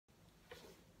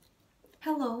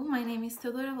Hello, my name is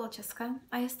Teodora Volcheska.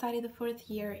 I study the 4th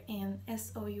year in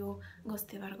SOU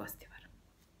Gostivar.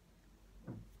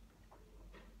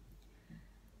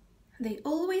 They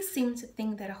always seem to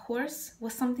think that a horse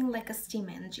was something like a steam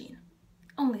engine,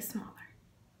 only smaller.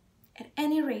 At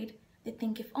any rate, they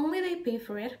think if only they pay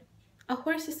for it, a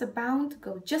horse is bound to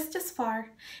go just as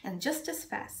far and just as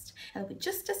fast and with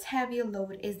just as heavy a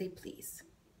load as they please.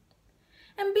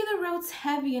 And be the roads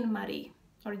heavy and muddy,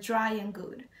 or dry and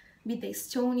good, be they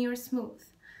stony or smooth,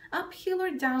 uphill or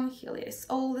downhill, it is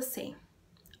all the same.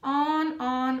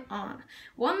 On.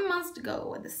 One must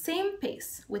go at the same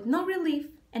pace, with no relief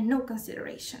and no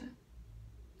consideration.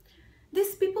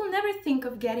 These people never think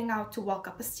of getting out to walk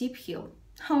up a steep hill.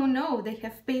 Oh no, they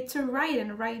have paid to ride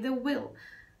and ride the will.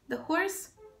 The horse,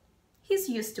 he's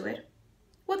used to it.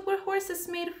 What were horses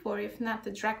made for if not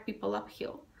to drag people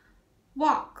uphill?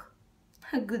 Walk.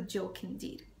 A good joke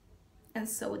indeed. And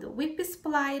so the whip is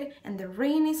plied and the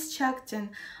rein is chucked, and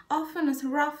often a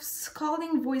rough,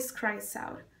 scolding voice cries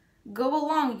out, "Go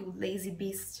along, you lazy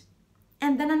beast!"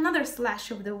 And then another slash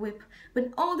of the whip,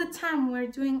 when all the time we're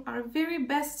doing our very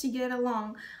best to get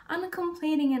along,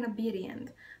 uncomplaining and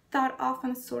obedient, thought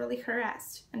often sorely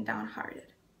harassed and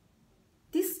downhearted.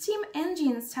 This steam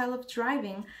engine style of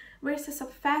driving wears us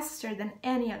up faster than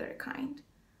any other kind.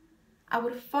 I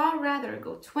would far rather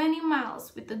go 20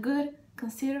 miles with a good,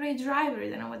 considerate driver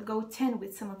than I would go 10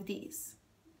 with some of these.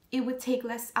 It would take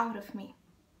less out of me.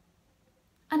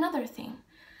 Another thing,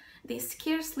 they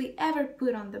scarcely ever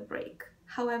put on the brake,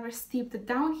 however steep the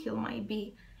downhill might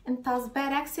be, and thus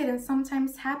bad accidents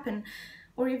sometimes happen,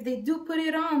 or if they do put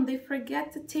it on, they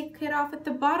forget to take it off at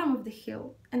the bottom of the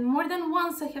hill, and more than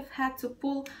once I have had to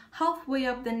pull halfway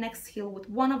up the next hill with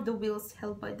one of the wheels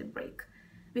held by the brake,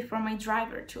 before my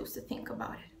driver chose to think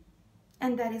about it.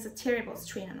 And that is a terrible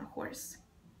strain on a horse.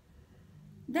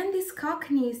 Then these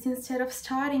cockneys, instead of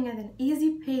starting at an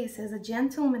easy pace as a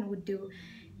gentleman would do,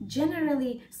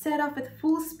 generally set off at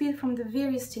full speed from the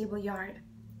very stable yard.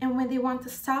 And when they want to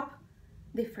stop,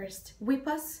 they first whip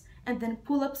us and then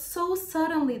pull up so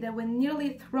suddenly that we're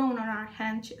nearly thrown on our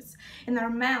haunches and our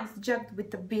mouths jugged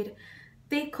with the bit.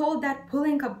 They call that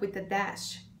pulling up with a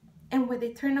dash. And when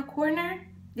they turn a corner,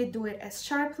 they do it as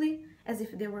sharply as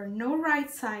if there were no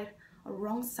right side or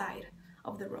wrong side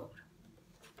of the road.